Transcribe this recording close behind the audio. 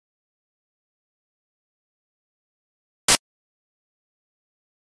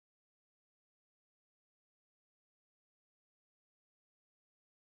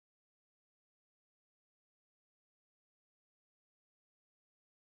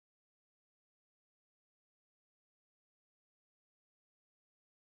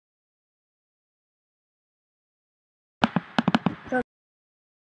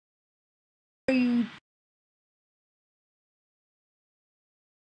you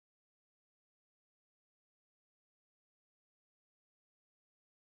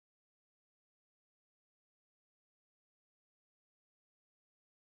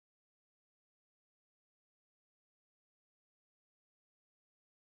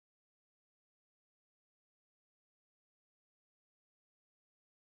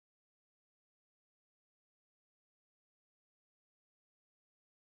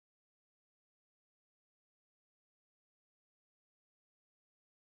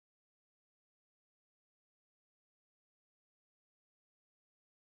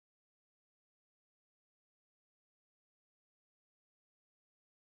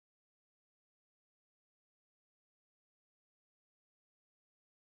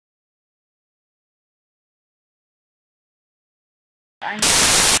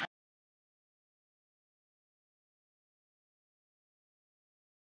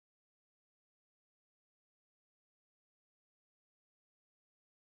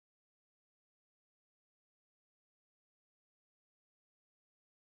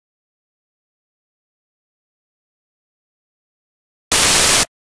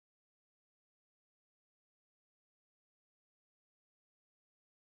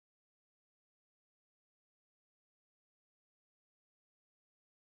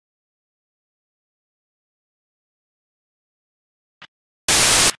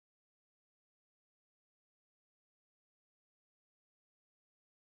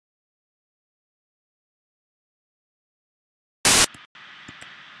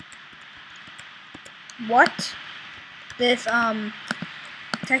what this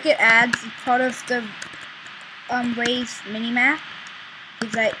Tekkit adds is part of the raise minimap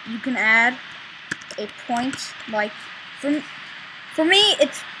is that you can add a point like for me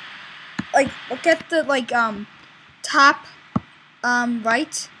it's like look at the top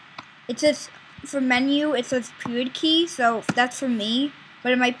right. It says for menu it says period key, so that's for me,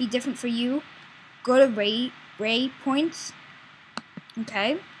 but it might be different for you. Go to Waypoints.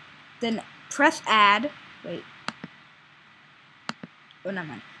 Okay. Then press add. Wait. Oh, never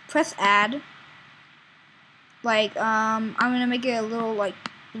mind. Press add. Like, I'm gonna make it a little, like,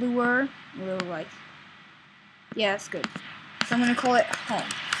 bluer. A little, like, yeah, that's good. So I'm gonna call it home.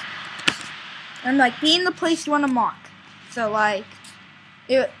 And, like, be in the place you want to mark. So, like,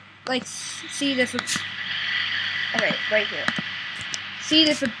 see this with, okay, right here. See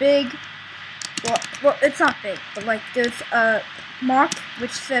this a big, well, it's not big, but, like, there's a mark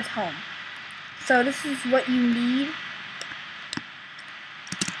which says home. So this is what you need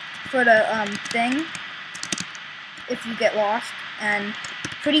for the thing if you get lost, and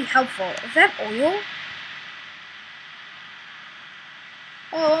pretty helpful. Is that oil?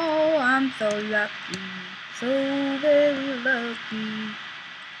 Oh, I'm so lucky, so very lucky.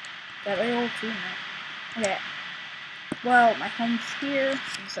 That oil too now. Okay. Well, my home's here.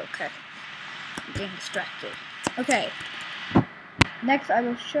 It's okay. I'm getting distracted. Okay. Next, I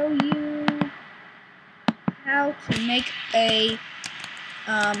will show you how to make a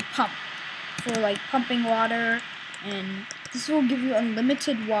pump for like pumping water, and this will give you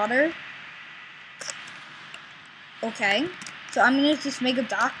unlimited water. Okay, so I'm gonna just make a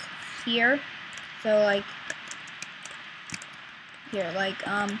dock here. So like here, like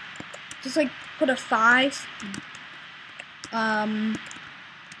just like put a 5,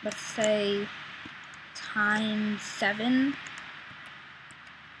 let's say times 7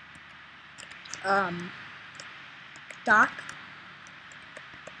 dock.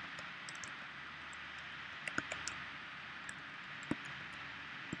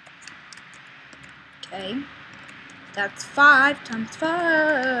 Okay, that's 5 times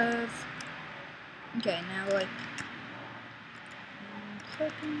 5. Okay, now like 1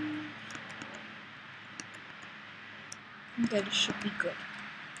 second. Okay, this should be good.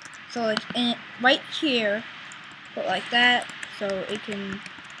 So like right here, put like that, so it can.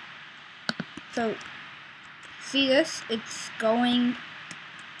 So see this? It's going.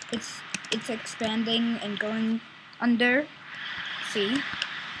 It's expanding and going under. See?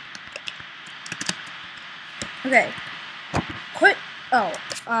 Okay.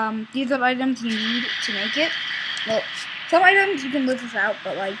 These are items you need to make it. Well, some items you can live without,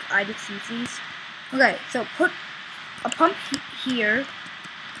 but like I just use these. Okay, so put a pump here,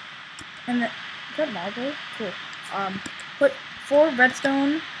 and is that marble? Cool. Put 4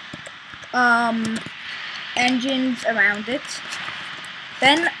 redstone engines around it.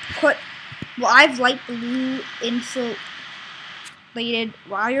 Then put, well, I have light blue insulated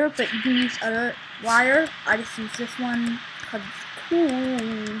wire, but you can use other wire. I just use this one because it's cool.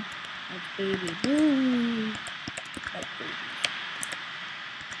 Like baby blue. Like baby.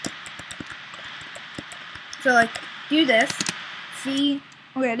 So like, do this. See,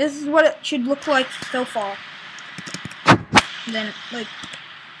 okay, this is what it should look like so far. And then like,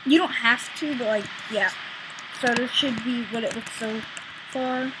 you don't have to, but like, yeah. So this should be what it looks so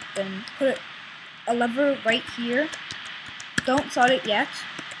far. Then put a lever right here. Don't start it yet.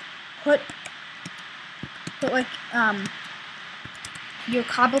 Put like your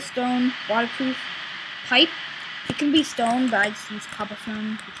cobblestone waterproof pipe. It can be stone, but I just use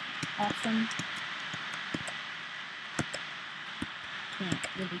cobblestone. It's awesome. Can't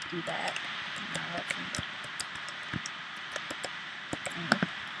really do that. No, that's not good.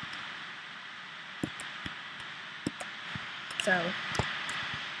 So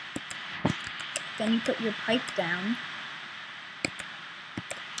then you put your pipe down.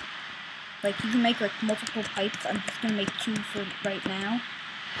 Like, you can make like multiple pipes. I'm just gonna make 2 for right now.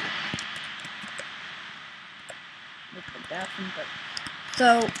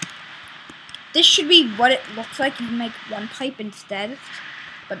 So this should be what it looks like. You can make 1 pipe instead,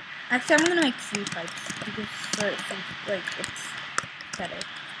 but actually I'm gonna make 3 pipes because like it's better.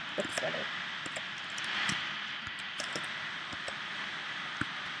 Looks better.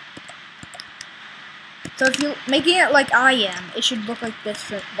 So if you're making it like I am, it should look like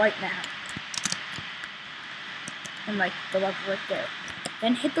this right now. And like the lever right there.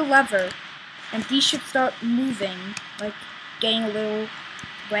 Then hit the lever, and these should start moving, like getting a little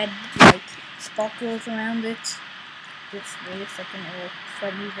red like sparkles around it. Just wait a second, it will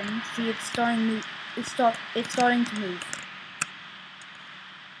start moving. See, it's starting to move.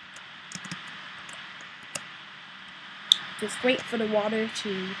 Just wait for the water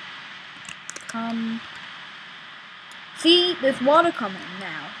to come. See, there's water coming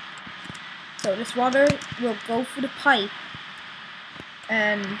now. So this water will go through the pipe,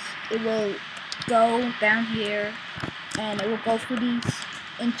 and it will go down here, and it will go through these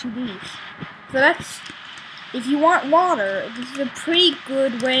into these. So that's, if you want water, this is a pretty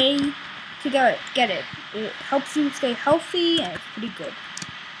good way to get it. It helps you stay healthy, and it's pretty good.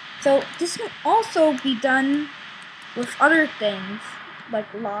 So this can also be done with other things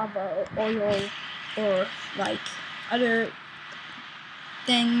like lava or oil or like other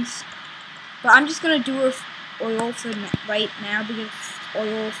things. But I'm just gonna do it with oil for right now because oil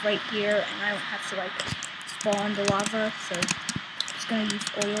is right here and I don't have to like spawn the lava, so I'm just gonna use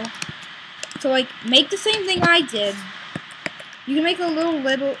oil. So like, make the same thing I did. You can make it a little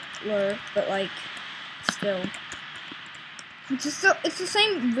littler, but like still, it's the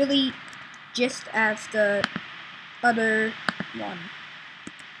same really gist as the other one.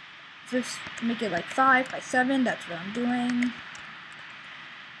 Just make it like 5 by 7. That's what I'm doing.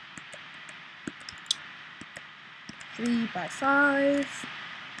 3 by 5,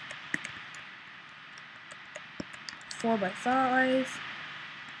 4 by 5,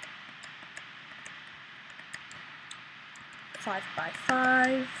 5 by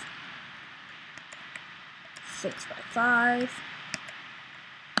 5, 6 by 5,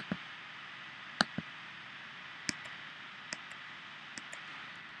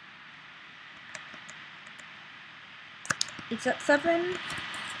 7?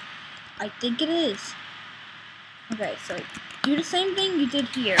 I think it is. Okay, so do the same thing you did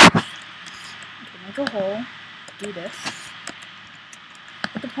here. Make a hole, do this.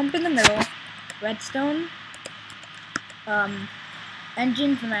 Put the pump in the middle, redstone,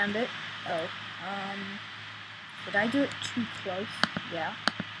 engines around it. Oh, did I do it too close? Yeah.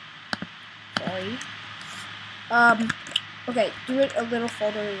 Sorry. Okay, do it a little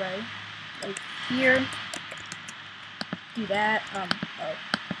further away. Like here. Do that,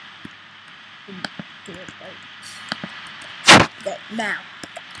 do it right. Okay, now,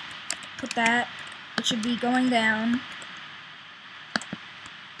 put that, it should be going down.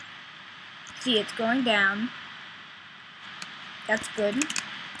 See, it's going down. That's good.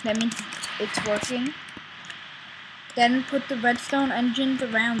 That means it's working. Then put the redstone engines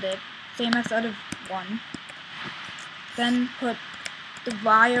around it, same as the other one. Then put the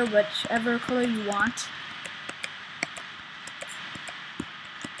wire, whichever color you want.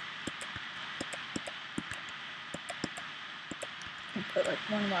 Put like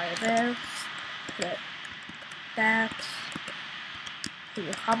 1 wire there, put that, put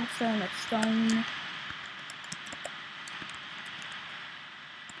your cobblestone, that's stone.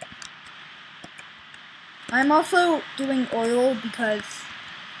 I'm also doing oil because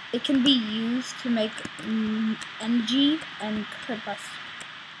it can be used to make energy and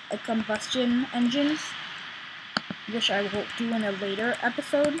combustion engines, which I will do in a later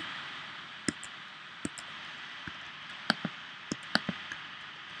episode.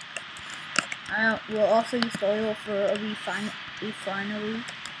 We'll also use the oil for a refinery,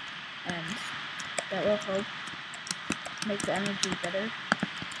 and That will help make the energy better.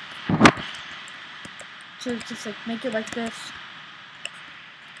 So just like make it like this.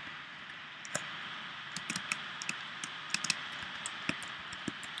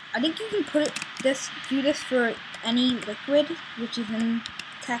 I think you can do this for any liquid which is in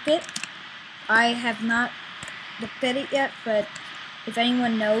Tekkit. I have not looked at it yet, but if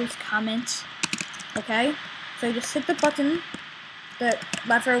anyone knows, comment. Okay? So just hit the button, the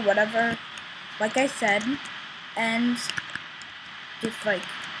lever, whatever, like I said, and just like,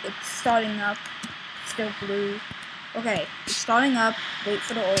 it's starting up, still blue. Okay, it's starting up, wait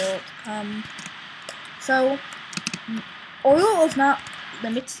for the oil to come. So, oil is not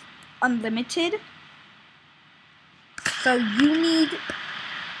unlimited, so you need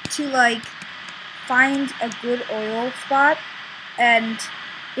to like find a good oil spot, and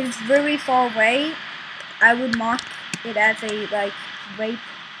if it's very far away, I would mark it as a like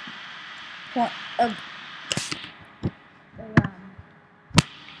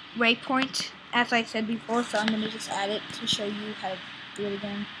waypoint, as I said before. So I'm gonna just add it to show you how to do it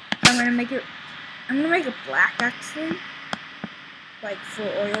again. I'm gonna make it black actually, like for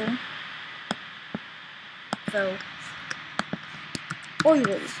oil. So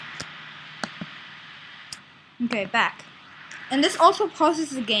oil. Okay, back. And this also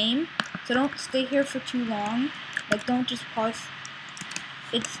pauses the game, so don't stay here for too long. Like, don't just pause.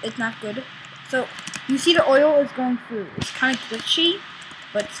 It's not good. So you see the oil is going through. It's kind of glitchy,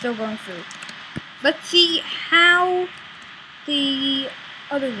 but it's still going through. Let's see how the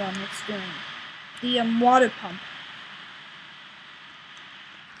other one is doing. The water pump.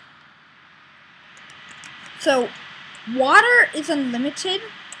 So water is unlimited,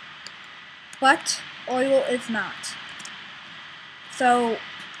 but oil is not. So,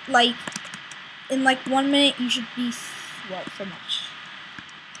 like, in like 1 minute, you should be, what, so much?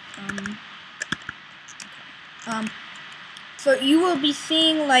 So you will be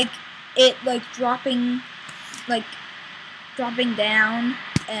seeing like it like dropping down,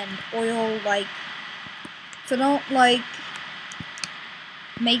 and oil like. So don't like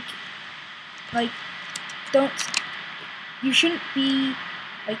make like don't. You shouldn't be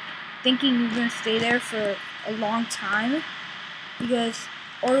like thinking you're gonna stay there for a long time, because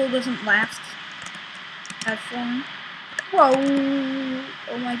oil doesn't last as long. Whoa!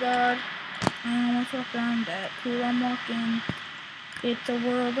 Oh my god! I almost walked down that pool I'm walking. It's a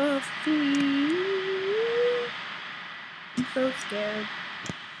world of free. I'm so scared.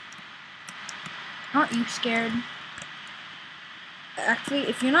 Aren't you scared? Actually,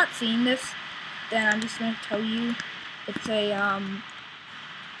 if you're not seeing this, then I'm just gonna tell you. It's a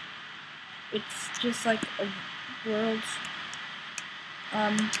it's just like a world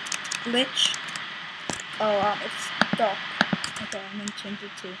glitch. Oh, it's dark. Okay, I'm gonna change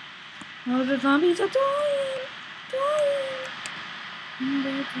it to. Oh, the zombies are dying!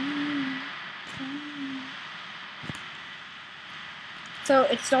 They're dying. So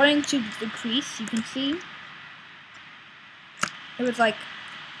it's starting to decrease, you can see. It was like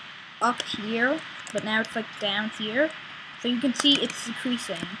up here, but now it's like down here. So you can see it's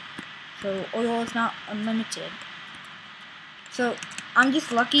decreasing. So oil is not unlimited. So I'm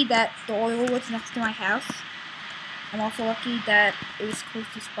just lucky that the oil was next to my house. I'm also lucky that it was close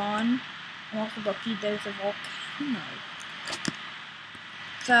to spawn. I'm also lucky there's a volcano.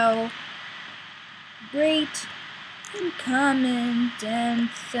 So, great. I'm coming down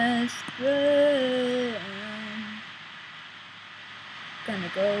subscribe.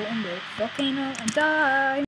 Gonna go in the volcano and die.